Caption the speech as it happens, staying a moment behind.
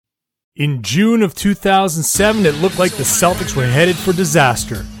In June of 2007, it looked like the Celtics were headed for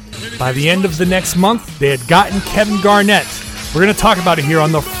disaster. By the end of the next month, they had gotten Kevin Garnett. We're going to talk about it here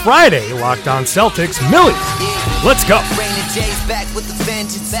on the Friday Locked On Celtics. Millie, let's go. Raymond J's back with the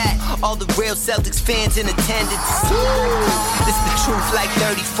vengeance. All the real Celtics fans in attendance. This the truth like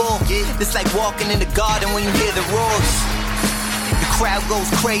 34. This like walking in the garden when you hear the roars. The crowd goes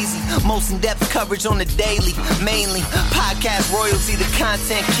crazy. Most in-depth coverage on the daily. Mainly podcast royalty, the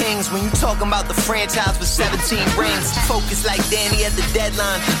content kings. When you talking about the franchise with 17 rings. Focus like Danny at the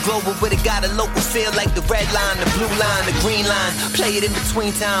deadline. Global, but it got a local feel like the red line, the blue line, the green line. Play it in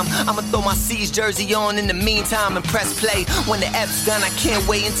between time. I'ma throw my C's jersey on in the meantime and press play. When the F's done, I can't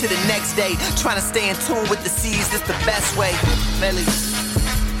wait until the next day. Trying to stay in tune with the C's, it's the best way. Melly.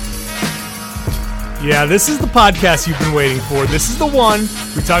 Yeah, this is the podcast you've been waiting for. This is the one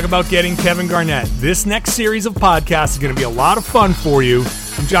we talk about getting Kevin Garnett. This next series of podcasts is going to be a lot of fun for you.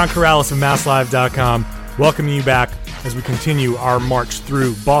 I'm John Corrales of MassLive.com, welcoming you back as we continue our march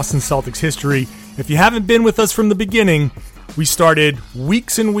through Boston Celtics history. If you haven't been with us from the beginning, we started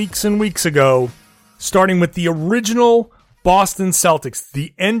weeks and weeks and weeks ago, starting with the original Boston Celtics,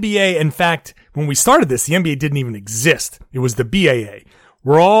 the NBA. In fact, when we started this, the NBA didn't even exist. It was the BAA.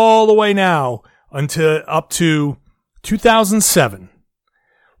 We're all the way now until up to 2007,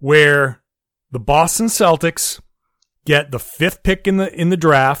 where the Boston Celtics get the 5th pick in the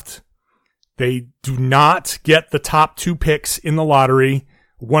draft. They do not get the top 2 picks in the lottery,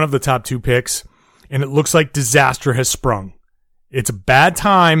 one of the top 2 picks, and it looks like disaster has sprung. It's a bad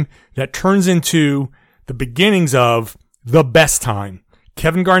time that turns into the beginnings of the best time.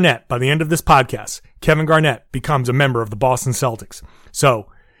 Kevin Garnett, by the end of this podcast, Kevin Garnett becomes a member of the Boston Celtics. So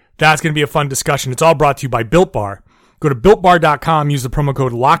that's going to be a fun discussion. It's all brought to you by Built Bar. Go to BuiltBar.com, use the promo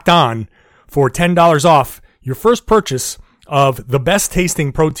code LOCKEDON for $10 off your first purchase of the best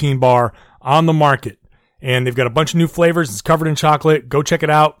tasting protein bar on the market. And they've got a bunch of new flavors. It's covered in chocolate. Go check it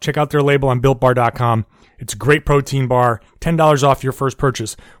out. Check out their label on BuiltBar.com. It's a great protein bar. $10 off your first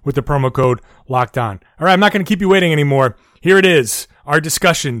purchase with the promo code LOCKEDON. All right, I'm not going to keep you waiting anymore. Here it is, our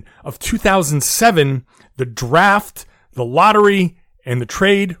discussion of 2007, the draft, the lottery, and the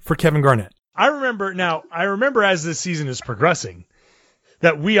trade for Kevin Garnett. I remember as this season is progressing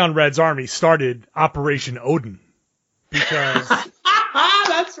that we on Red's Army started Operation Odin. Because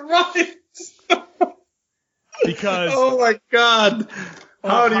that's right. Because oh my God.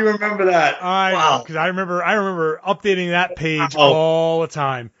 How do you remember that? Wow. Because I remember updating that page all the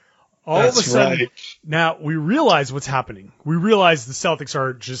time. All of a sudden, right. Now we realize what's happening. We realize the Celtics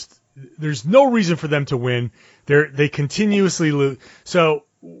are just, there's no reason for them to win. They continuously lose. So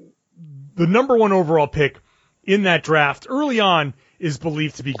the number 1 overall pick in that draft early on is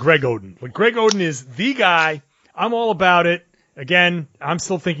believed to be Greg Oden. Like, Greg Oden is the guy. I'm all about it. Again, I'm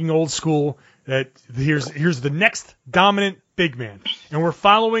still thinking old school that here's the next dominant big man. And we're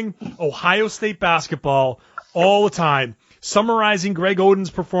following Ohio State basketball all the time, summarizing Greg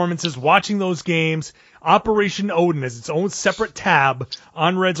Oden's performances, watching those games. Operation Odin as its own separate tab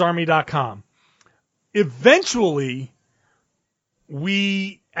on RedsArmy.com. Eventually,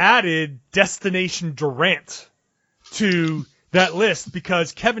 we added Destination Durant to that list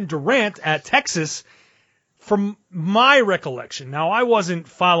because Kevin Durant at Texas, from my recollection, now I wasn't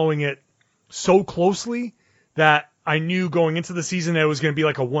following it so closely that I knew going into the season that it was going to be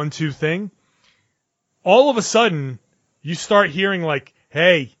like a 1-2 thing. All of a sudden, you start hearing like,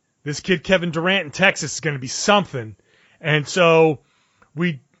 hey, this kid Kevin Durant in Texas is going to be something. And so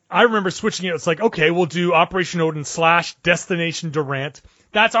I remember switching it. It's like, okay, we'll do Operation Odin / Destination Durant.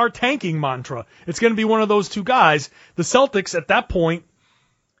 That's our tanking mantra. It's going to be one of those 2 guys. The Celtics at that point,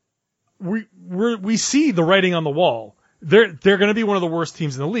 we see the writing on the wall. They're going to be one of the worst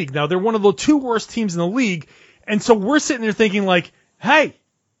teams in the league. Now, they're one of the 2 worst teams in the league. And so we're sitting there thinking like, hey,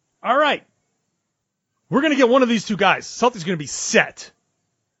 all right, we're going to get one of these 2 guys. Celtics going to be set.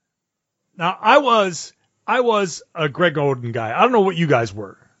 Now, I was a Greg Oden guy. I don't know what you guys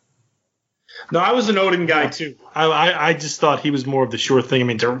were. No, I was an Odin guy too. I just thought he was more of the sure thing. I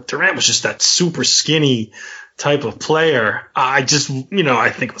mean, Durant was just that super skinny type of player. I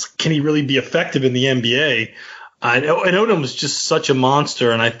think it was, can he really be effective in the NBA? And Odin was just such a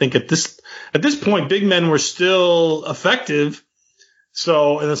monster. And I think at this point, big men were still effective.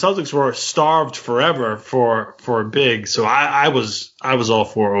 So, and the Celtics were starved forever for a big. So I was all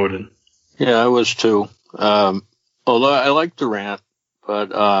for Odin. Yeah, I was too. Although I liked Durant,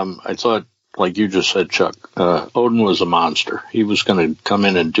 but I thought, like you just said, Chuck, Odin was a monster. He was going to come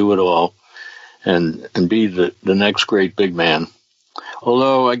in and do it all and be the next great big man.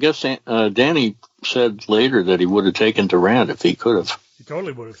 Although I guess Danny said later that he would have taken Durant if he could have.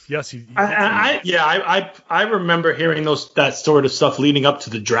 totally would have. Yes, I remember hearing that sort of stuff leading up to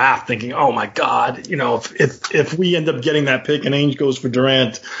the draft, thinking, "Oh my God, if we end up getting that pick and Ainge goes for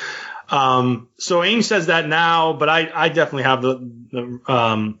Durant." So Ainge says that now, but I definitely have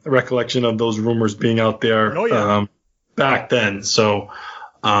the recollection of those rumors being out there back then. So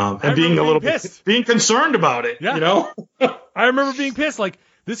and being a little bit being concerned about it, I remember being pissed. Like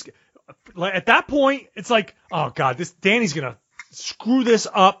this, like at that point, it's like, oh God, Danny's gonna screw this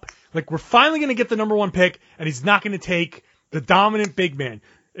up. Like we're finally gonna get the number 1 pick, and he's not gonna take the dominant big man.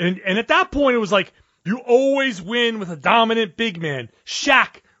 And at that point, it was like you always win with a dominant big man.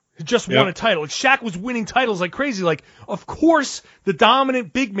 Shaq just won a title. Like Shaq was winning titles like crazy. Like, of course, the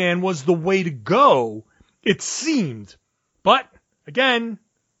dominant big man was the way to go, it seemed. But, again,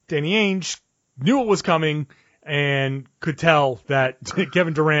 Danny Ainge knew it was coming and could tell that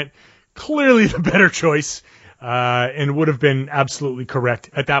Kevin Durant, clearly the better choice, and would have been absolutely correct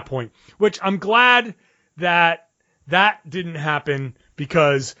at that point. Which I'm glad that didn't happen,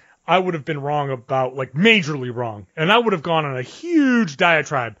 because I would have been wrong about, like, majorly wrong. And I would have gone on a huge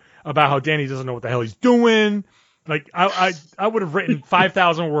diatribe about how Danny doesn't know what the hell he's doing. Like, I would have written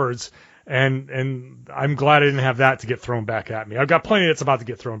 5,000 words, and I'm glad I didn't have that to get thrown back at me. I've got plenty that's about to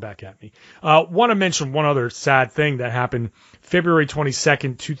get thrown back at me. Want to mention one other sad thing that happened February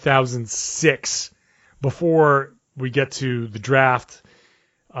 22nd, 2006, before we get to the draft.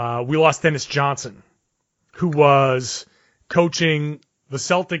 We lost Dennis Johnson, who was coaching the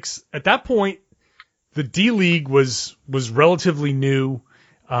Celtics. At that point, the D-League was relatively new.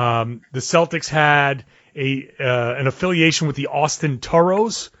 The Celtics had an affiliation with the Austin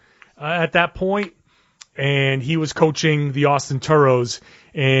Toros at that point, and he was coaching the Austin Toros,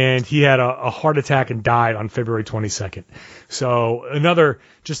 and he had a heart attack and died on February 22nd. So another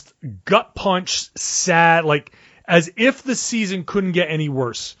just gut punch, sad, like as if the season couldn't get any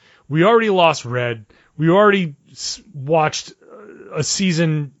worse. We already lost Red. We already watched a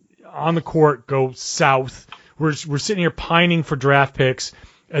season on the court go south. We're sitting here pining for draft picks,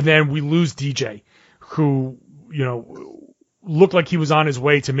 and then we lose DJ, who, looked like he was on his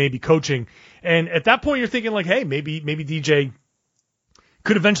way to maybe coaching. And at that point, you're thinking like, hey, maybe DJ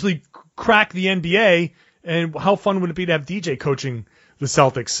could eventually crack the NBA, and how fun would it be to have DJ coaching the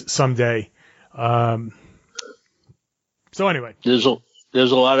Celtics someday? So anyway. There's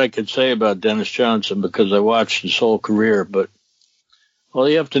a lot I could say about Dennis Johnson because I watched his whole career, but all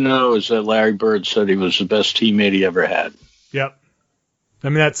you have to know is that Larry Bird said he was the best teammate he ever had. Yep. I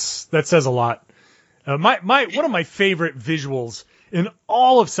mean, that says a lot. One of my favorite visuals in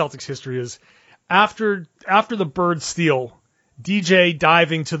all of Celtics history is after the Bird steal, DJ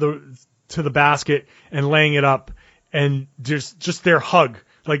diving to the basket and laying it up, and just their hug,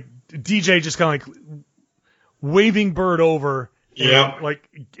 like DJ just kind of like waving Bird over,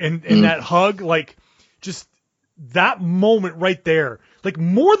 and that hug, like just that moment right there, like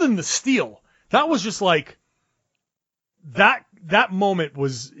more than the steal, that was just like that moment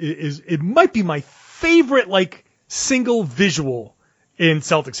it might be my favorite like single visual in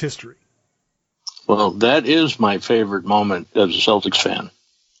Celtics history. Well, that is my favorite moment as a Celtics fan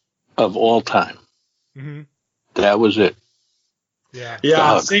of all time. Mm-hmm. That was it.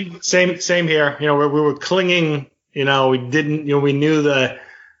 Yeah. Same here. We were clinging. We didn't. We knew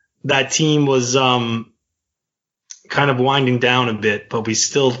that team was kind of winding down a bit, but we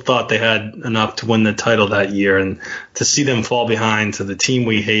still thought they had enough to win the title that year, and to see them fall behind to the team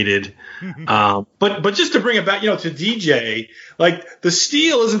we hated. But just to bring it back, to DJ, like the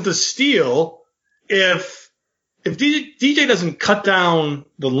steal isn't the steal if DJ doesn't cut down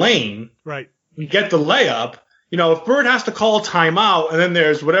the lane, right, and get the layup. If Bird has to call a timeout and then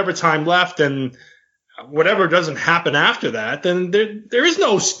there's whatever time left and whatever doesn't happen after that, then there is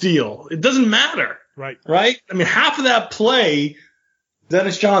no steal. It doesn't matter. Right. I mean, half of that play,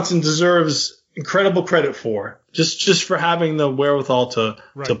 Dennis Johnson deserves incredible credit for, just for having the wherewithal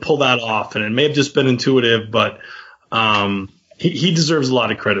to pull that off. And it may have just been intuitive, but he deserves a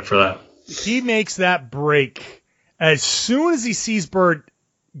lot of credit for that. He makes that break as soon as he sees Bird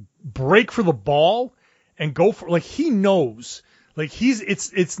break for the ball and go for, like, he knows, like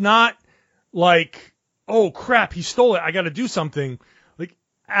it's not like, oh crap, he stole it, I got to do something.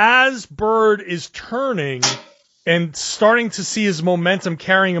 As Bird is turning and starting to see his momentum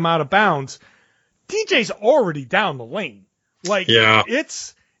carrying him out of bounds, DJ's already down the lane.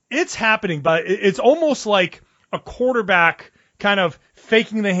 It's happening, but it's almost like a quarterback kind of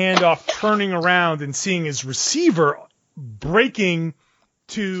faking the handoff, turning around and seeing his receiver breaking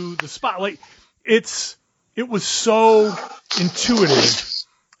to the spot. Like it was so intuitive,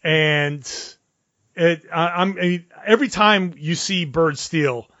 and every time you see Bird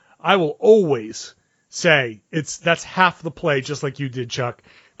steal, I will always say that's half the play, just like you did, Chuck.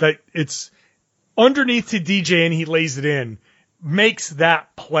 That it's underneath to DJ and he lays it in, makes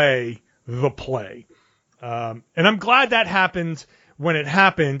that play the play. And I'm glad that happened when it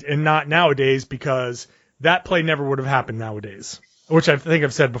happened and not nowadays, because that play never would have happened nowadays, which I think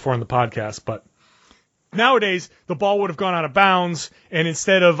I've said before on the podcast. But nowadays, the ball would have gone out of bounds, and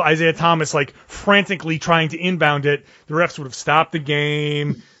instead of Isaiah Thomas like frantically trying to inbound it, the refs would have stopped the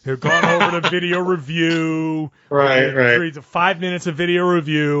game. They've gone over to video review. Right. 5 minutes of video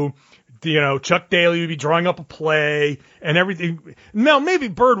review. Chuck Daly would be drawing up a play and everything. Now, maybe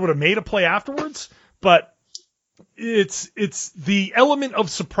Bird would have made a play afterwards, but it's the element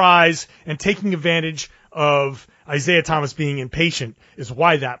of surprise and taking advantage of Isaiah Thomas being impatient is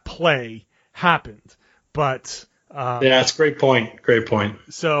why that play happened. But it's a great point. Great point.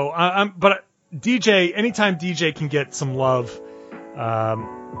 So, but DJ, anytime DJ can get some love,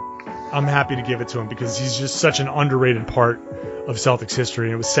 I'm happy to give it to him, because he's just such an underrated part of Celtics history,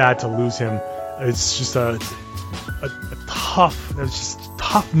 and it was sad to lose him. It's just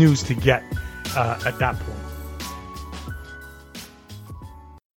tough news to get at that point.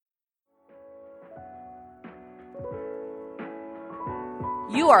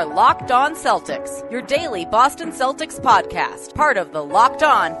 You are Locked On Celtics, your daily Boston Celtics podcast, part of the Locked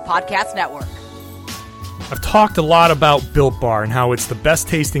On Podcast Network. I've talked a lot about Built Bar and how it's the best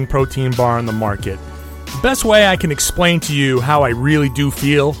tasting protein bar on the market. The best way I can explain to you how I really do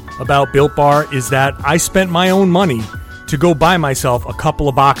feel about Built Bar is that I spent my own money to go buy myself a couple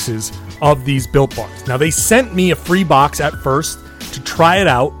of boxes of these Built Bars. Now, they sent me a free box at first to try it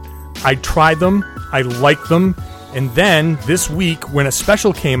out. I tried them. I liked them. And then this week, when a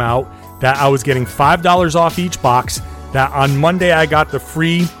special came out that I was getting $5 off each box, that on Monday I got the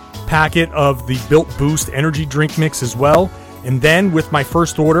free packet of the Built Boost energy drink mix as well. And then with my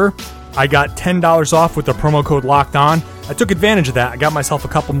first order, I got $10 off with the promo code Locked On. I took advantage of that. I got myself a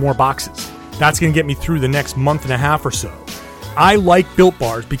couple more boxes. That's going to get me through the next month and a half or so. I like Built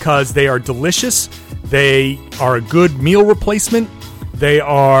Bars because they are delicious. They are a good meal replacement. They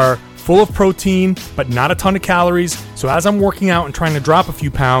are full of protein, but not a ton of calories. So as I'm working out and trying to drop a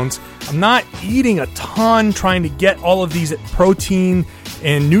few pounds, I'm not eating a ton trying to get all of these protein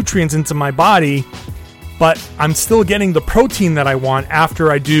and nutrients into my body, but I'm still getting the protein that I want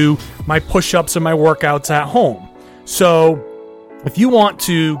after I do my push-ups and my workouts at home. So if you want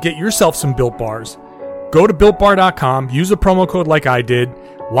to get yourself some Built Bars, go to BuiltBar.com, use the promo code like I did,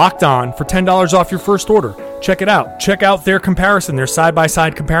 Locked On, for $10 off your first order. Check it out. Check out their comparison, their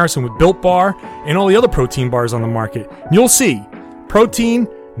side-by-side comparison with Built Bar and all the other protein bars on the market. You'll see protein,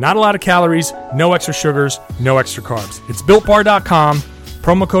 not a lot of calories, no extra sugars, no extra carbs. It's BuiltBar.com.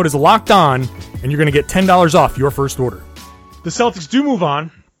 Promo code is Locked On, and you're going to get $10 off your first order. The Celtics do move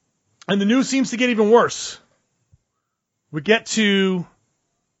on, and the news seems to get even worse. We get to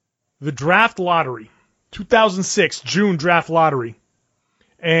the draft lottery, 2006 June draft lottery,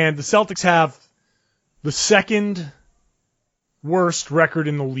 and the Celtics have the second worst record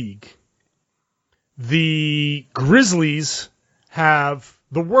in the league. The Grizzlies have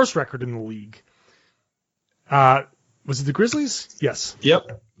the worst record in the league. Was it the Grizzlies? Yes.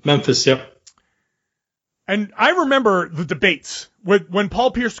 Yep. Memphis, yep. And I remember the debates when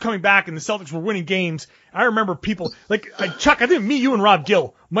Paul Pierce was coming back and the Celtics were winning games. I remember people Chuck, I think me, you, and Rob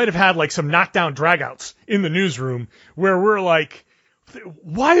Gill might have had like some knockdown dragouts in the newsroom where we're like,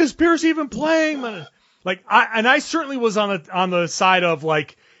 why is Pierce even playing? I certainly was on the side of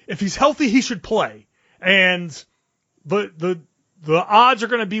like, if he's healthy, he should play. And the odds are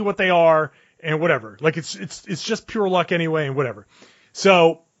going to be what they are and whatever. Like it's just pure luck anyway and whatever.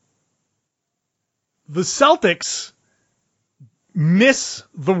 So the Celtics miss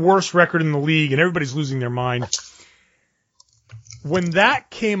the worst record in the league and everybody's losing their mind. When that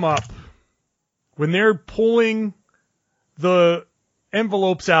came up, when they're pulling the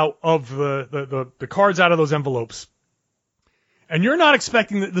envelopes out of the cards out of those envelopes, and you're not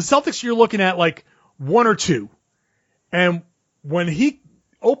expecting the Celtics, you're looking at like 1 or 2. And when he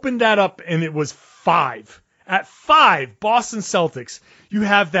opened that up and it was 5, at 5, Boston Celtics, you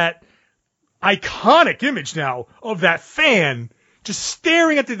have that iconic image now of that fan just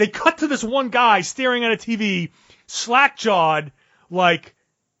staring at they cut to this one guy staring at a TV, slack-jawed, like,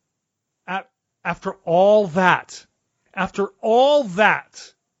 after all that,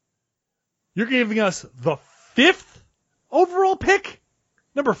 you're giving us the 5th overall pick?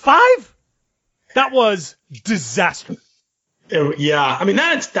 Number 5? That was disaster. Yeah, I mean,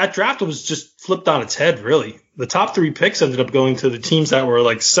 that draft was just flipped on its head, really. the top 3 picks ended up going to the teams that were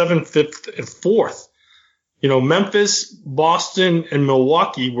like 7th, 5th, and 4th. You know, Memphis, Boston, and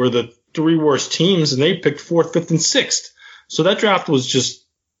Milwaukee were the 3 worst teams, and they picked 4th, 5th, and 6th. So that draft was just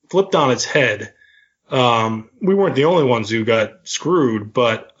flipped on its head. We weren't the only ones who got screwed,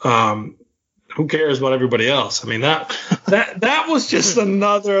 but who cares about everybody else? I mean, that was just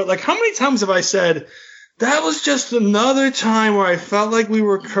another, like, how many times have I said, that was just another time where I felt like we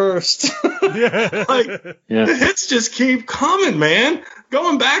were cursed. The hits just keep coming, man.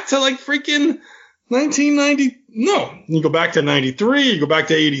 Going back to like freaking 1990. No, you go back to 93, you go back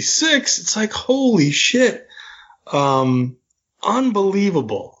to 86. It's like, holy shit. Unbelievable.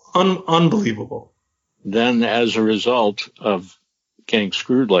 Unbelievable. Then as a result of getting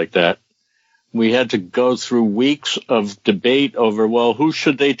screwed like that, we had to go through weeks of debate over, well, who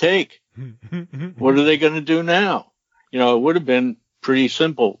should they take? What are they going to do now? You know, it would have been pretty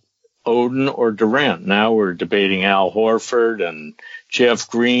simple, Oden or Durant. Now we're debating Al Horford and Jeff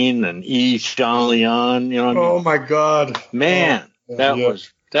Green and Jean Leon. You know what I mean? Oh my God, man,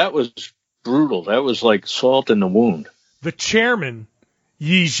 that was brutal. That was like salt in the wound. The chairman,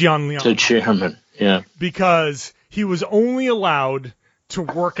 Jean Leon. The chairman, yeah, because he was only allowed to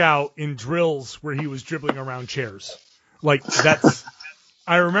work out in drills where he was dribbling around chairs. Like, that's,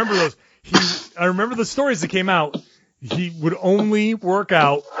 I remember those. I remember the stories that came out. He would only work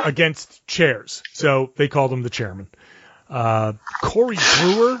out against chairs. So they called him the chairman. Corey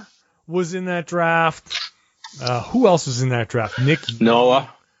Brewer was in that draft. Who else was in that draft? Nick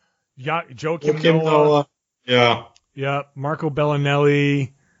Noah. Joakim Noah. Yeah. Yeah. Marco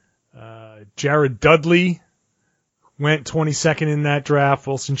Bellinelli. Jared Dudley went 22nd in that draft.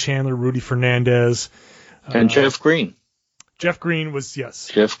 Wilson Chandler, Rudy Fernandez. And Jeff Green. Jeff Green was,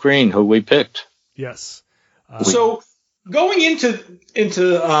 yes. Jeff Green, who we picked. Yes. So going into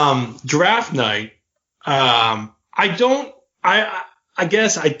draft night, I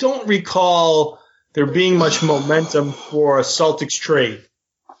guess I don't recall there being much momentum for a Celtics trade.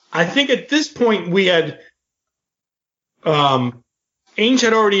 I think at this point we had Ainge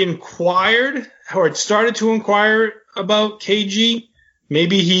had already inquired or had started to inquire about KG.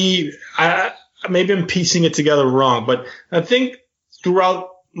 Maybe I'm piecing it together wrong, but I think throughout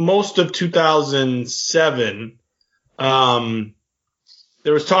most of 2007, there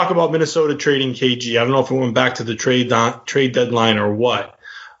was talk about Minnesota trading KG. I don't know if it went back to the trade deadline or what.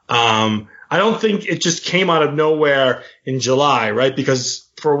 I don't think it just came out of nowhere in July, right? Because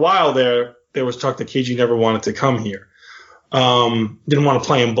for a while there was talk that KG never wanted to come here. Didn't want to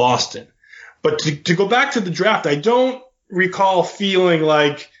play in Boston. But to go back to the draft, I don't recall feeling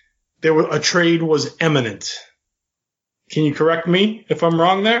like a trade was imminent. Can you correct me if I'm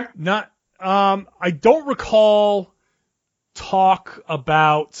wrong there? I don't recall talk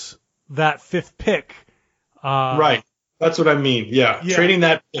about that 5th pick. Right. That's what I mean. Yeah. Trading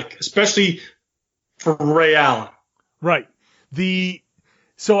that pick, especially for Ray Allen. Right.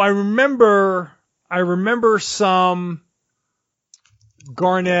 So I remember some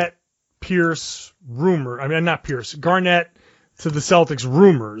Garnett Pierce rumor. I mean, not Pierce. Garnett to the Celtics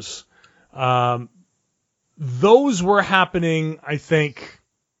rumors. Those were happening, I think,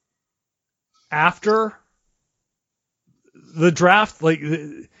 after the draft. Like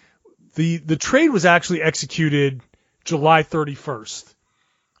the trade was actually executed July 31st.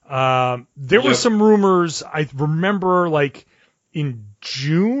 There were some rumors. I remember, like in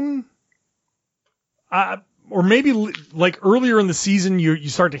June, or maybe like earlier in the season, you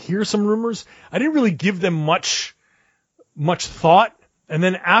start to hear some rumors. I didn't really give them much thought. And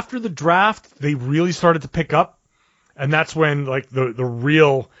then after the draft, they really started to pick up. And that's when like the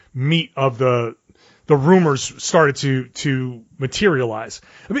real meat of the rumors started to materialize.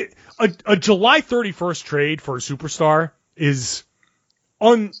 I mean, a July 31st trade for a superstar is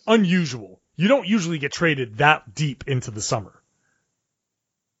unusual. You don't usually get traded that deep into the summer.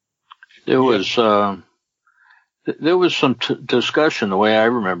 There was some discussion, the way I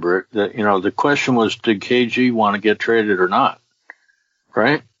remember it, that, you know, the question was, did KG want to get traded or not?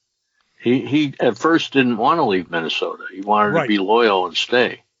 Right? He at first didn't want to leave Minnesota. He wanted to be loyal and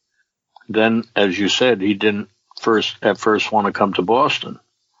stay. Then, as you said, he didn't at first want to come to Boston.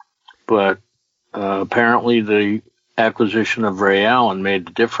 But apparently the acquisition of Ray Allen made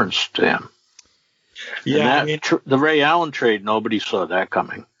the difference to him. Yeah, the Ray Allen trade, nobody saw that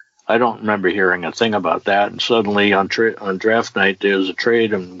coming. I don't remember hearing a thing about that. And suddenly on draft night, there's a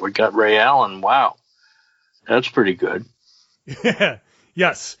trade, and we got Ray Allen. Wow, that's pretty good. Yeah.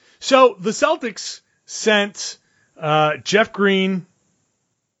 Yes. So the Celtics sent Jeff Green,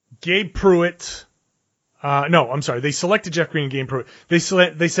 Gabe Pruitt, No, I'm sorry. They selected Jeff Green in Game Pro. They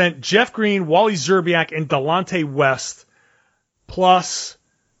sent Jeff Green, Wally Szczerbiak, and Delonte West, plus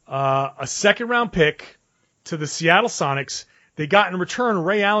a second-round pick to the Seattle Sonics. They got in return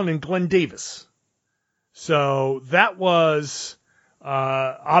Ray Allen and Glenn Davis. So that was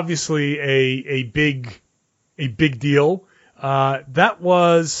obviously a big deal. That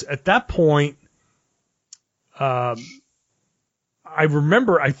was, at that point, I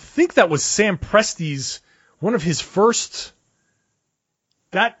remember, I think that was Sam Presti's, one of his first,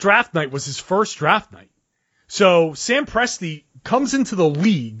 that draft night was his first draft night. So Sam Presti comes into the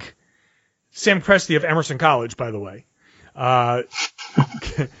league, Sam Presti of Emerson College, by the way,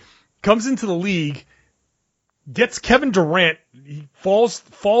 comes into the league, gets Kevin Durant, he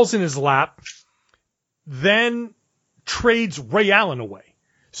falls in his lap, then trades Ray Allen away.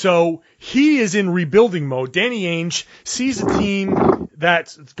 So he is in rebuilding mode. Danny Ainge sees a team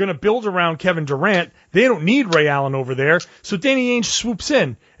that's going to build around Kevin Durant. They don't need Ray Allen over there. So Danny Ainge swoops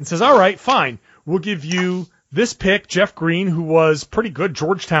in and says, all right, fine. We'll give you this pick, Jeff Green, who was pretty good,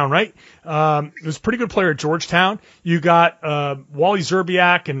 Georgetown, right? Was a pretty good player at Georgetown. You got Wally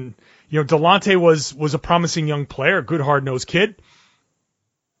Szczerbiak, and Delonte was a promising young player, good hard-nosed kid.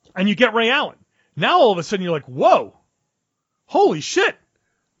 And you get Ray Allen. Now all of a sudden you're like, whoa, holy shit.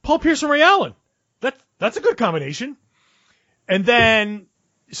 Paul Pierce and Ray Allen. That's a good combination. And then,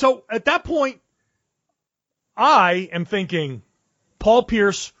 so at that point, I am thinking Paul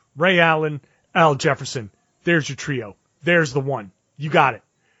Pierce, Ray Allen, Al Jefferson. There's your trio. There's the one. You got it.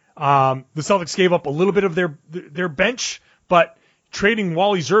 The Celtics gave up a little bit of their bench, but trading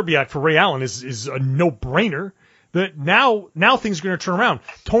Wally Szczerbiak for Ray Allen is a no-brainer. That now things are going to turn around.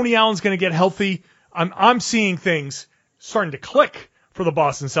 Tony Allen's going to get healthy. I'm seeing things starting to click for the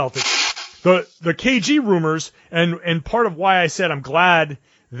Boston Celtics. The KG rumors, and part of why I said I'm glad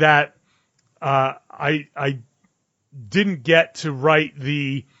that I didn't get to write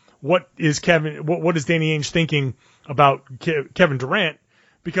what is Danny Ainge thinking about Kevin Durant,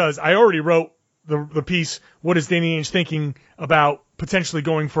 because I already wrote the piece, what is Danny Ainge thinking about potentially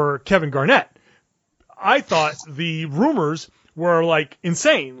going for Kevin Garnett. I thought the rumors were like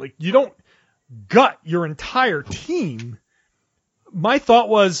insane. Like, you don't gut your entire team. My thought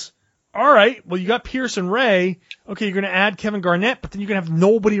was, all right, well, you got Pierce and Ray. Okay, you're going to add Kevin Garnett, but then you're going to have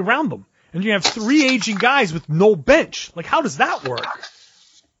nobody around them. And you're going to have three aging guys with no bench. Like, how does that work?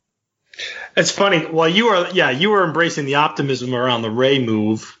 It's funny. Well, you were embracing the optimism around the Ray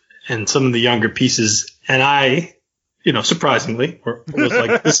move and some of the younger pieces. And I, surprisingly, was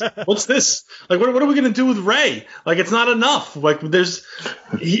like, what's this? Like, what are we going to do with Ray? Like, it's not enough. Like, and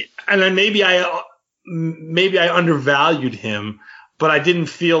then maybe I undervalued him, but I didn't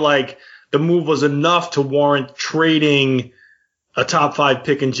feel like the move was enough to warrant trading a top 5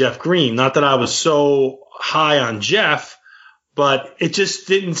 pick in Jeff Green. Not that I was so high on Jeff, but it just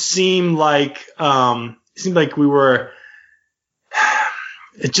didn't seem like, it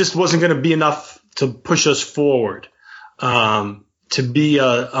just wasn't going to be enough to push us forward, to be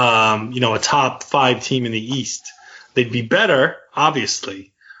a top 5 team in the East. They'd be better,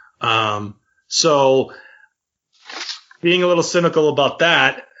 obviously. So being a little cynical about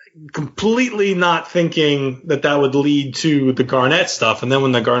that, completely not thinking that would lead to the Garnett stuff. And then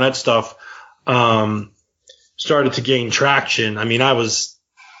when the Garnett stuff, started to gain traction, I mean, I was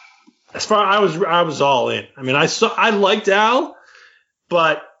all in. I mean, I liked Al,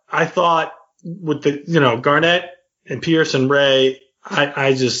 but I thought with the, Garnett and Pierce and Ray,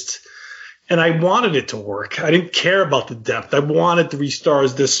 I wanted it to work. I didn't care about the depth. I wanted 3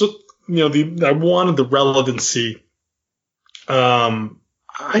 stars. I wanted the relevancy.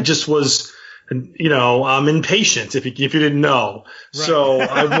 I just was, I'm impatient if you didn't know. Right. So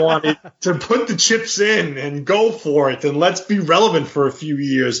I wanted to put the chips in and go for it, and let's be relevant for a few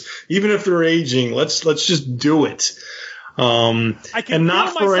years, even if they're aging. Let's just do it. I can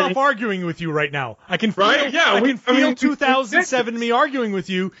feel myself arguing with you right now. I can feel, right? Yeah, I can feel 2007 me arguing with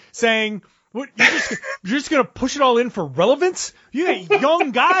you, saying, "What? You're just gonna push it all in for relevance? You got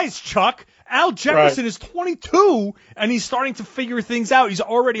young guys, Chuck." Al Jefferson is 22, and he's starting to figure things out. He's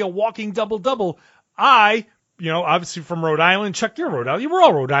already a walking double-double. Obviously from Rhode Island. Chuck, you're Rhode Island. We're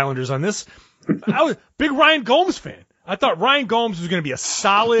all Rhode Islanders on this. I was a big Ryan Gomes fan. I thought Ryan Gomes was going to be a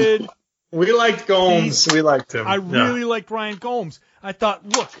solid... We liked Gomes. We liked him. I really liked Ryan Gomes. I thought,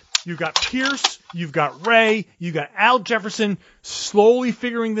 look, you've got Pierce, you've got Ray, you've got Al Jefferson slowly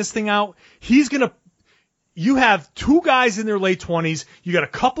figuring this thing out. You have 2 guys in their late 20s. You got a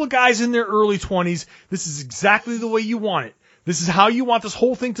couple of guys in their early 20s. This is exactly the way you want it. This is how you want this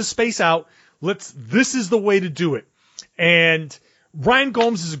whole thing to space out. This is the way to do it. And Ryan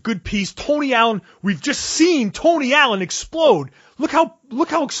Gomes is a good piece. Tony Allen, we've just seen Tony Allen explode. Look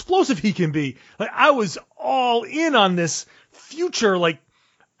how explosive he can be. Like, I was all in on this future. Like,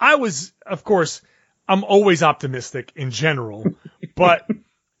 I was, of course, I'm always optimistic in general, but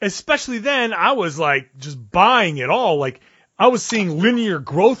especially then, I was like just buying it all. Like, I was seeing linear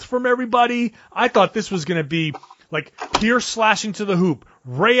growth from everybody. I thought this was going to be like Pierce slashing to the hoop,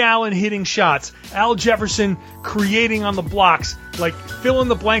 Ray Allen hitting shots, Al Jefferson creating on the blocks, like fill in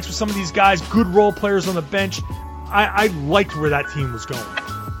the blanks with some of these guys, good role players on the bench. I liked where that team was going.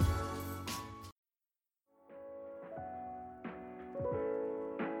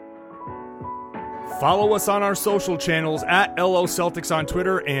 Follow us on our social channels at LO Celtics on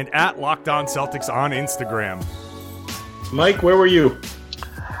Twitter and at Locked On Celtics on Instagram. Mike, where were you?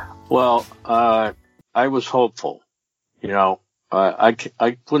 Well, I was hopeful. You know, I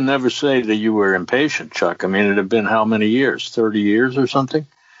would never say that you were impatient, Chuck. I mean, it had been how many years? 30 years or something?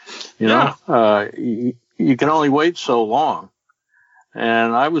 You know, you can only wait so long.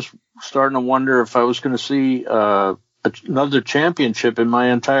 And I was starting to wonder if I was going to see another championship in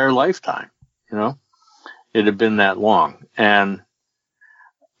my entire lifetime. You know, it had been that long. And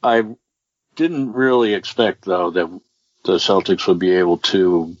I didn't really expect, though, that the Celtics would be able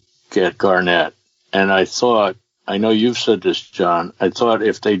to get Garnett. And I thought, I know you've said this, John, I thought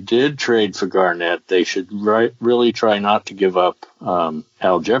if they did trade for Garnett, they should really try not to give up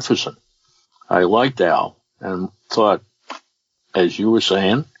Al Jefferson. I liked Al and thought, as you were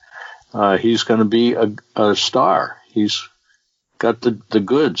saying, he's going to be a star. He's got the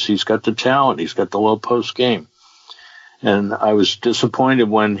goods. He's got the talent. He's got the low post game. And I was disappointed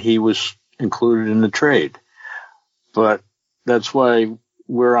when he was included in the trade. But that's why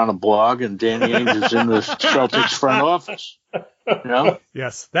we're on a blog and Danny Ainge is in the Celtics front office. You know?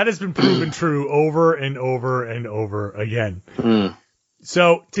 Yes, that has been proven true over and over and over again. Mm.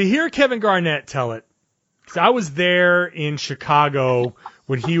 So to hear Kevin Garnett tell it, because I was there in Chicago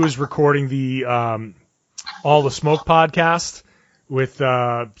when he was recording the All the Smoke podcast with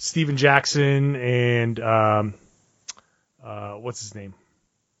Steven Jackson and what's his name?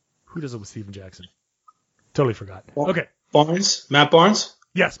 Who does it with Steven Jackson? Totally forgot. Okay. Matt Barnes?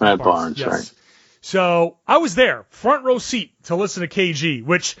 Yes, Matt Barnes, yes. right. So I was there, front row seat to listen to KG,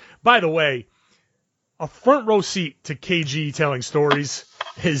 which, by the way, a front row seat to KG telling stories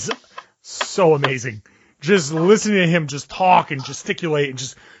is so amazing. Just listening to him just talk and gesticulate and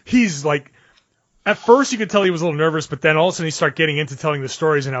just, he's like, at first you could tell he was a little nervous, but then all of a sudden he started getting into telling the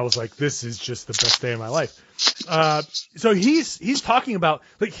stories and I was like, this is just the best day of my life. So he's talking about,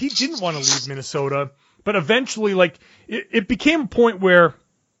 like, he didn't want to leave Minnesota, but eventually, like, it became a point where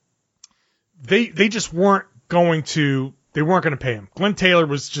they just weren't going to pay him. Glenn Taylor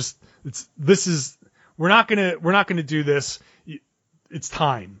was just, we're not gonna do this. It's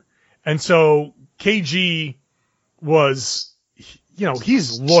time. And so KG was, you know,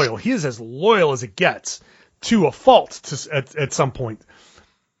 he's loyal. He is as loyal as it gets to a fault at some point.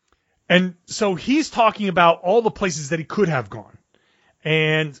 And so he's talking about all the places that he could have gone.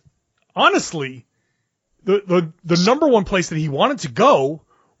 And honestly, the number one place that he wanted to go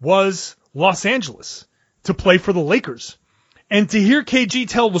was Los Angeles to play for the Lakers. And to hear KG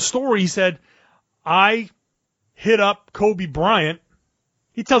tell the story, he said, I hit up Kobe Bryant.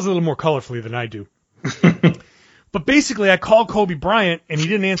 He tells it a little more colorfully than I do. But basically, I called Kobe Bryant, and he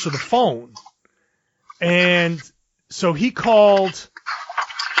didn't answer the phone. And so he called,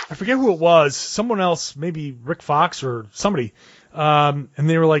 I forget who it was, someone else, maybe Rick Fox or somebody. And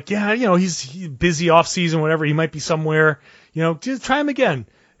they were like, yeah, you know, he's busy off season, whatever. He might be somewhere. You know, just try him again.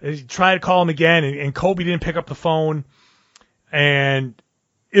 Try to call him again, and Kobe didn't pick up the phone. And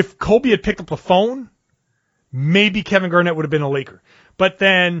if Kobe had picked up the phone, maybe Kevin Garnett would have been a Laker. But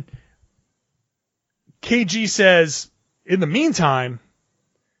then KG says, in the meantime,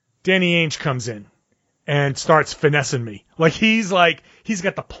 Danny Ainge comes in and starts finessing me. He's got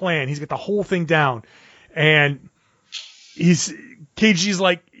the plan. He's got the whole thing down. And KG's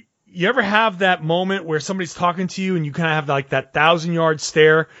like, you ever have that moment where somebody's talking to you and you kind of have like that 1,000-yard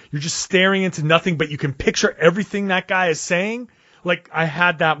stare? You're just staring into nothing, but you can picture everything that guy is saying? Like, I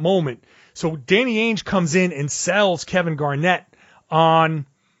had that moment. So Danny Ainge comes in and sells Kevin Garnett on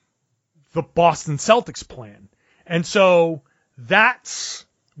the Boston Celtics plan. And so that's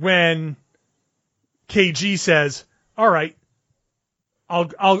when KG says, all right,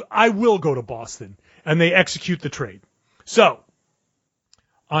 I will go to Boston. And they execute the trade. So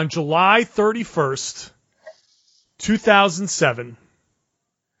on July 31st, 2007,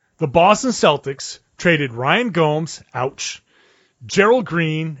 the Boston Celtics traded Ryan Gomes, ouch, Gerald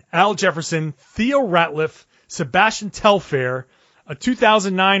Green, Al Jefferson, Theo Ratliff, Sebastian Telfair, a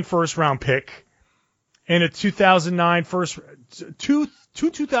 2009 first round pick, and a 2009 two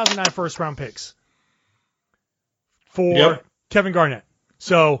 2009 first round picks for Kevin Garnett.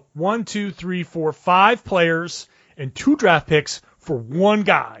 So 1, 2, 3, 4, 5 players and 2 draft picks for one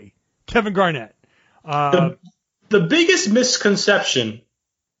guy, Kevin Garnett. The biggest misconception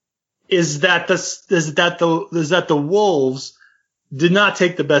is that the Wolves did not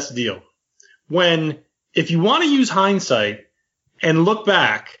take the best deal. When, if you want to use hindsight and look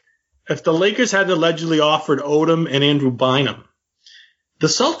back, if the Lakers had allegedly offered Odom and Andrew Bynum, the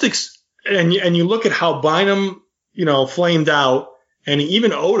Celtics, and you look at how Bynum, flamed out, and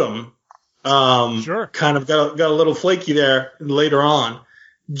even Odom, kind of got a little flaky there later on.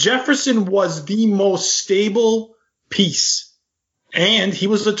 Jefferson was the most stable piece, and he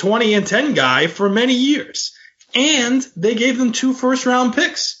was a 20-10 guy for many years. And they gave them 2 first-round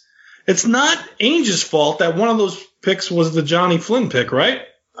picks. It's not Ainge's fault that one of those picks was the Johnny Flynn pick, right?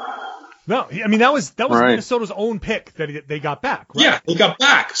 No, I mean that was right. Minnesota's own pick that they got back. Right? Yeah, they got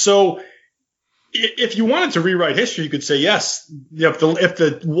back. So if you wanted to rewrite history, you could say yes. If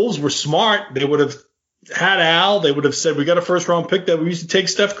the Wolves were smart, they would have had Al. They would have said, we got a first round pick that we used to take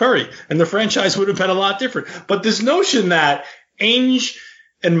Steph Curry, and the franchise would have been a lot different. But this notion that Ainge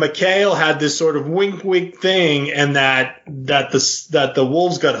and McHale had this sort of wink thing, and that the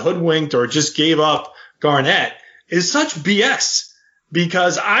Wolves got hoodwinked or just gave up Garnett is such BS.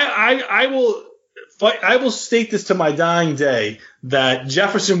 Because I will state this to my dying day that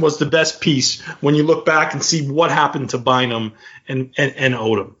Jefferson was the best piece when you look back and see what happened to Bynum and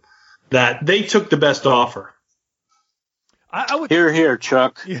Odom. That they took the best offer. I would Hear,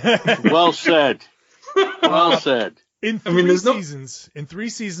 Chuck. Well said. Well said. In 3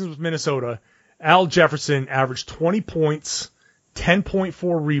 seasons with Minnesota, Al Jefferson averaged 20 points,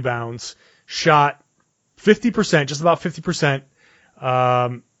 10.4 rebounds, shot 50%, just about 50%.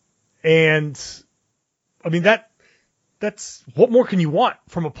 And I mean that's what more can you want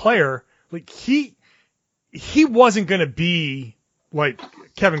from a player? Like he wasn't going to be like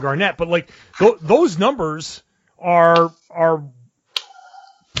Kevin Garnett, but like those numbers are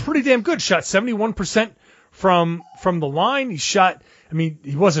pretty damn good. Shot 71% from the line. He shot, I mean,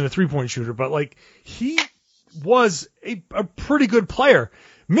 he wasn't a 3-point shooter, but like he was a pretty good player.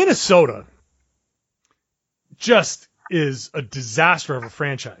 Minnesota just is a disaster of a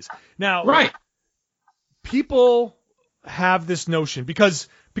franchise. Now, right. People have this notion because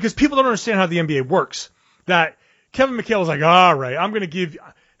people don't understand how the NBA works, that Kevin McHale was like, all right, I'm going to give you,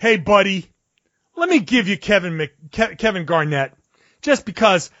 hey buddy, let me give you Kevin Garnett just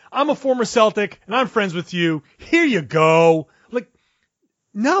because I'm a former Celtic and I'm friends with you. Here you go. Like,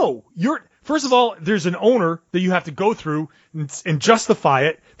 no, first of all, there's an owner that you have to go through and justify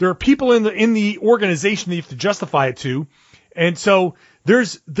it. There are people in the organization that you have to justify it to. And so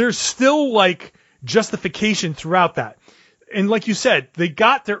there's still like justification throughout that. And like you said, they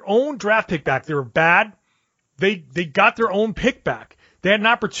got their own draft pick back. They were bad. They got their own pick back. They had an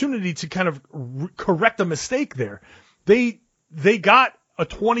opportunity to kind of correct a mistake there. They got a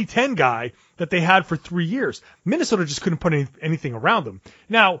 2010 guy that they had for 3 years. Minnesota just couldn't put anything around them.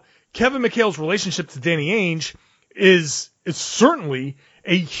 Now, Kevin McHale's relationship to Danny Ainge is certainly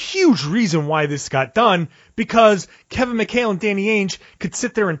a huge reason why this got done, because Kevin McHale and Danny Ainge could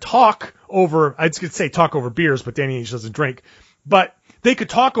sit there and talk over, I could say talk over beers, but Danny Ainge doesn't drink, but they could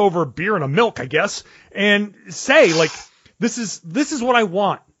talk over beer and a milk, I guess, and say, like, this is what I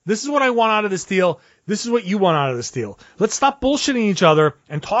want. This is what I want out of this deal. This is what you want out of this deal. Let's stop bullshitting each other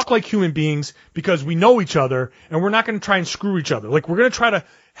and talk like human beings, because we know each other and we're not going to try and screw each other. Like, we're going to try to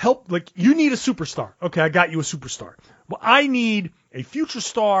help. Like, you need a superstar. Okay, I got you a superstar. Well, I need a future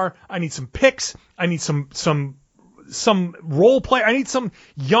star. I need some picks. I need some role play. I need some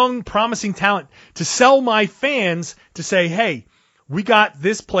young, promising talent to sell my fans to say, hey, we got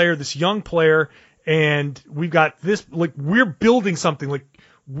this player, this young player, and we've got this, like, we're building something. Like,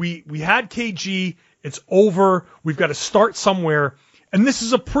 we had KG, it's over, we've got to start somewhere, and this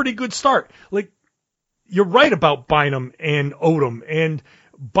is a pretty good start. Like, you're right about Bynum and Odom, and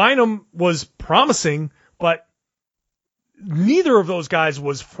Bynum was promising, but neither of those guys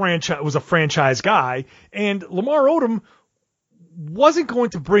was a franchise guy, and Lamar Odom wasn't going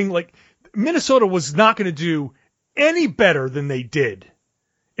to bring, like, Minnesota was not going to do any better than they did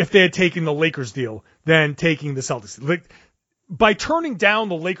if they had taken the Lakers deal than taking the Celtics. Like, by turning down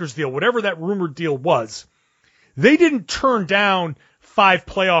the Lakers deal, whatever that rumored deal was, they didn't turn down 5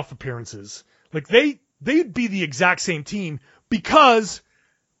 playoff appearances. Like, they'd be the exact same team, because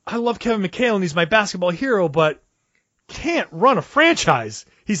I love Kevin McHale and he's my basketball hero, but can't run a franchise.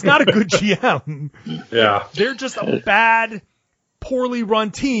 He's not a good GM. Yeah. They're just a bad poorly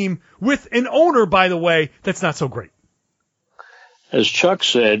run team with an owner, by the way, that's not so great. As Chuck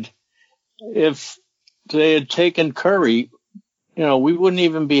said, if they had taken Curry, we wouldn't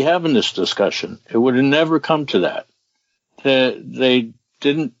even be having this discussion. It would have never come to that. They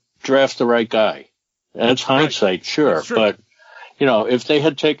didn't draft the right guy. That's hindsight, sure. But, if they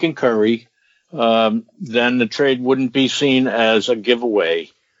had taken Curry, then the trade wouldn't be seen as a giveaway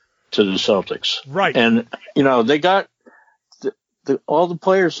to the Celtics. Right. And, they got all the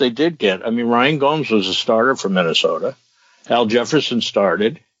players they did get. I mean, Ryan Gomes was a starter for Minnesota. Al Jefferson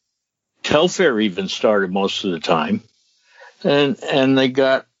started. Telfair even started most of the time. And they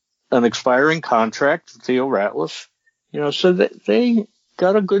got an expiring contract, Theo Ratliff. So they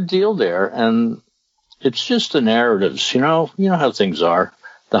got a good deal there. And it's just the narratives. You know how things are.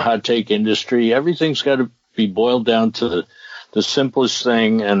 The hot take industry, everything's got to be boiled down to the simplest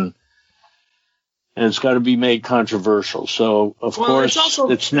thing, and it's got to be made controversial. So, of course,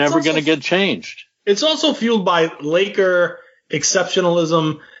 it's never going to get changed. It's also fueled by Laker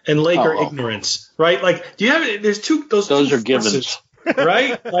exceptionalism and Laker ignorance, right? Like, do you have there's two those are forces, givens,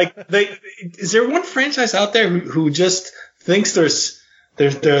 right? Like, is there one franchise out there who just thinks they're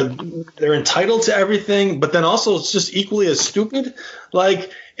entitled to everything, but then also it's just equally as stupid?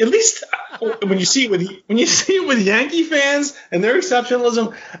 Like, at least when you see it with Yankee fans and their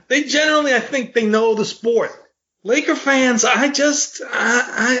exceptionalism, they generally, I think, they know the sport. Laker fans, I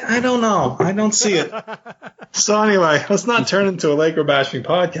don't know. I don't see it. So anyway, let's not turn into a Laker bashing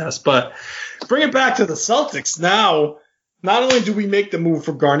podcast, but bring it back to the Celtics. Now, not only do we make the move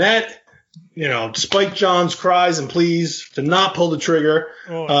for Garnett, despite John's cries and pleas to not pull the trigger,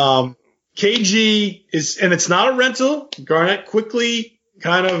 KG is, and it's not a rental. Garnett quickly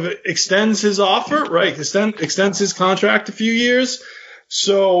kind of extends his offer, right? Extends his contract a few years.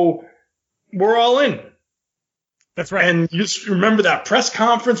 So we're all in. That's right. And you just remember that press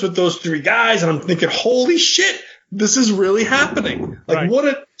conference with those three guys, and I'm thinking, holy shit, this is really happening. Like, what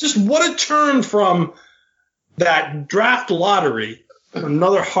a turn from that draft lottery,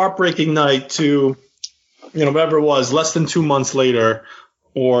 another heartbreaking night, to, whatever it was, less than 2 months later,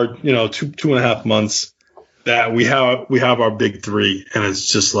 or, 2.5 months, that we have our big three, and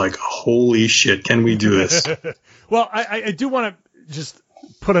it's just like, holy shit, can we do this? Well, I do want to just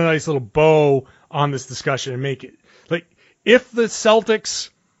put a nice little bow on this discussion and make it, like, if the Celtics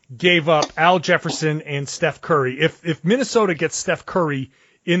gave up Al Jefferson and Steph Curry, if Minnesota gets Steph Curry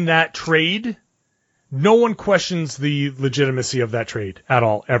in that trade, no one questions the legitimacy of that trade at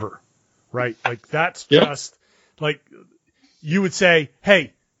all, ever, right? Like, that's just, like, you would say,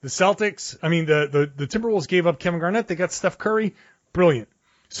 hey, the Celtics, the Timberwolves gave up Kevin Garnett, they got Steph Curry, brilliant.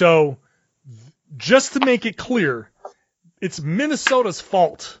 So, just to make it clear, it's Minnesota's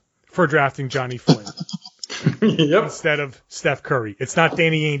fault for drafting Johnny Flynn instead of Steph Curry. It's not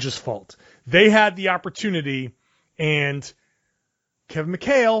Danny Ainge's fault. They had the opportunity, and Kevin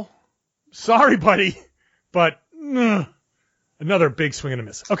McHale, sorry, buddy, but another big swing and a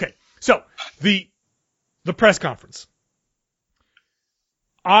miss. Okay, so the press conference.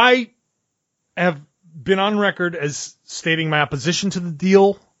 I have been on record as stating my opposition to the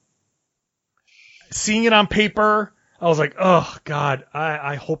deal. Seeing it on paper, I was like, oh, God,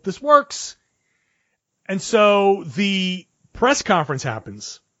 I hope this works. And so the press conference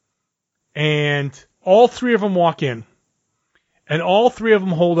happens, and all three of them walk in, and all three of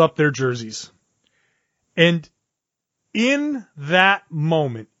them hold up their jerseys. And in that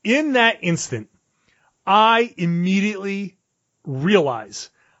moment, in that instant, I immediately realize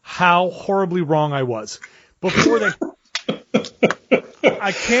how horribly wrong I was. Before they...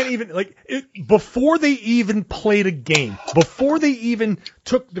 I can't even, before they even played a game, before they even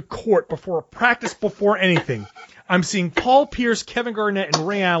took the court, before a practice, before anything, I'm seeing Paul Pierce, Kevin Garnett, and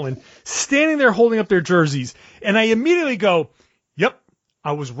Ray Allen standing there holding up their jerseys, and I immediately go, yep,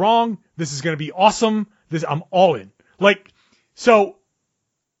 I was wrong. This is going to be awesome. I'm all in. So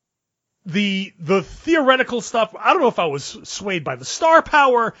the theoretical stuff, I don't know if I was swayed by the star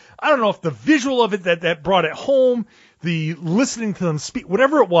power. I don't know if the visual of it that brought it home, the listening to them speak,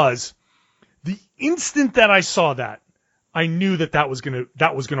 whatever it was, the instant that I saw that, I knew that was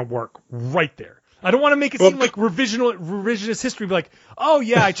gonna work right there. I don't want to make it seem like revisionist history, be like, oh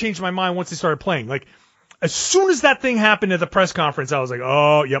yeah, I changed my mind once they started playing. Like, as soon as that thing happened at the press conference, I was like,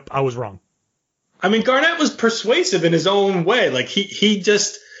 oh, yep, I was wrong. Garnett was persuasive in his own way. Like, he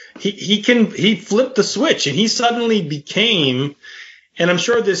flipped the switch, and he suddenly became, and I'm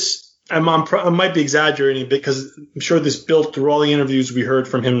sure this, I might be exaggerating because I'm sure this built through all the interviews we heard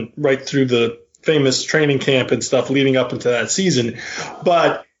from him right through the famous training camp and stuff leading up into that season.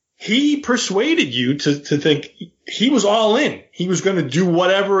 But he persuaded you to think he was all in. He was going to do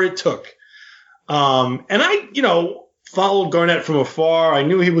whatever it took. And I, followed Garnett from afar. I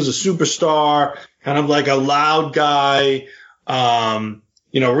knew he was a superstar, kind of like a loud guy,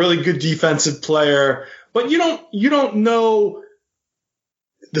 really good defensive player. But you don't know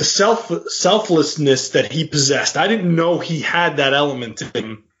the selflessness that he possessed. I didn't know he had that element to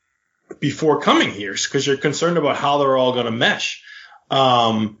him before coming here, because you're concerned about how they're all going to mesh.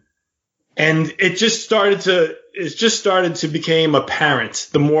 And it just started to become apparent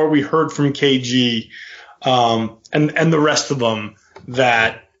the more we heard from KG, and the rest of them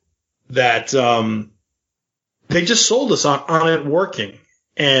that they just sold us on it working.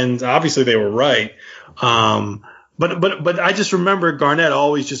 And obviously they were right. But I just remember Garnett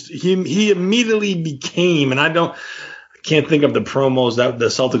always he immediately became, and I can't think of the promos that the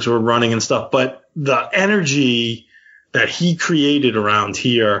Celtics were running and stuff, but the energy that he created around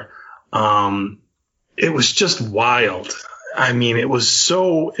here, it was just wild. I mean, it was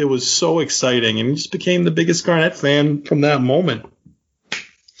so exciting, and he just became the biggest Garnett fan from that moment.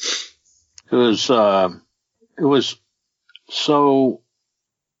 It was so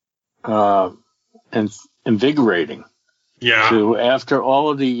invigorating. Yeah. To, after all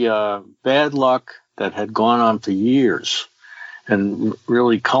of the bad luck that had gone on for years and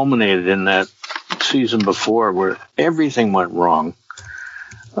really culminated in that season before where everything went wrong,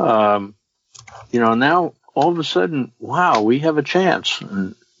 now all of a sudden, wow, we have a chance,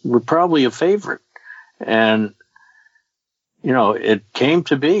 and we're probably a favorite. And, it came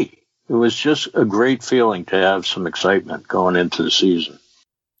to be. It was just a great feeling to have some excitement going into the season.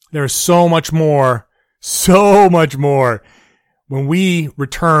 There's so much more. When we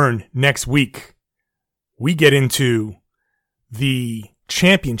return next week, we get into the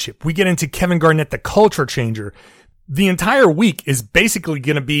championship. We get into Kevin Garnett, the culture changer. The entire week is basically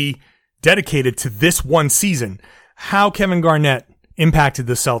going to be dedicated to this one season. How Kevin Garnett impacted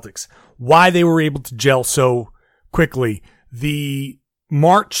the Celtics. Why they were able to gel so quickly. The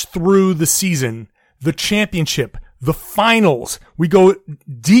march through the season. The championship. The finals. We go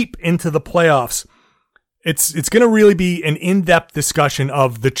deep into the playoffs. It's going to really be an in-depth discussion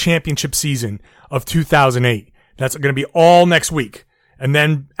of the championship season of 2008. That's going to be all next week. And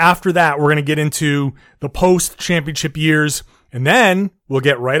then after that, we're going to get into the post-championship years. And then we'll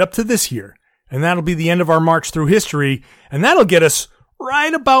get right up to this year. And that'll be the end of our march through history. And that'll get us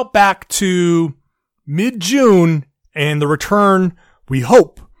right about back to mid-June and the return, we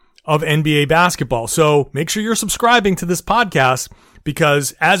hope, of NBA basketball. So make sure you're subscribing to this podcast,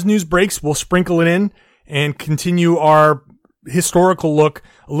 because as news breaks, we'll sprinkle it in and continue our historical look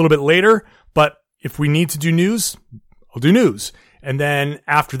a little bit later. But if we need to do news, I'll do news. And then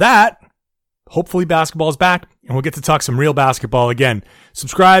after that, hopefully basketball is back and we'll get to talk some real basketball again.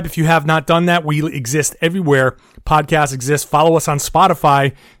 Subscribe if you have not done that. We exist everywhere podcasts exist. Follow us on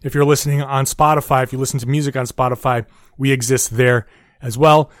Spotify. If you're listening on Spotify, if you listen to music on Spotify, we exist there as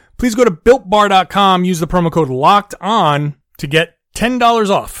well. Please go to BuiltBar.com. Use the promo code LOCKEDON to get $10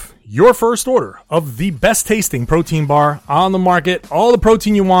 off your first order of the best tasting protein bar on the market. All the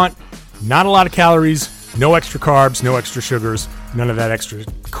protein you want, not a lot of calories, no extra carbs, no extra sugars, none of that extra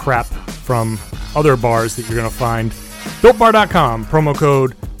crap from other bars that you're going to find. BuiltBar.com, promo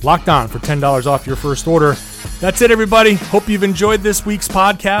code LOCKEDON for $10 off your first order. That's it, everybody. Hope you've enjoyed this week's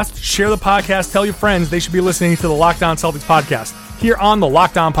podcast. Share the podcast. Tell your friends they should be listening to the Locked On Celtics podcast here on the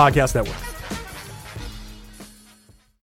Locked On Podcast Network.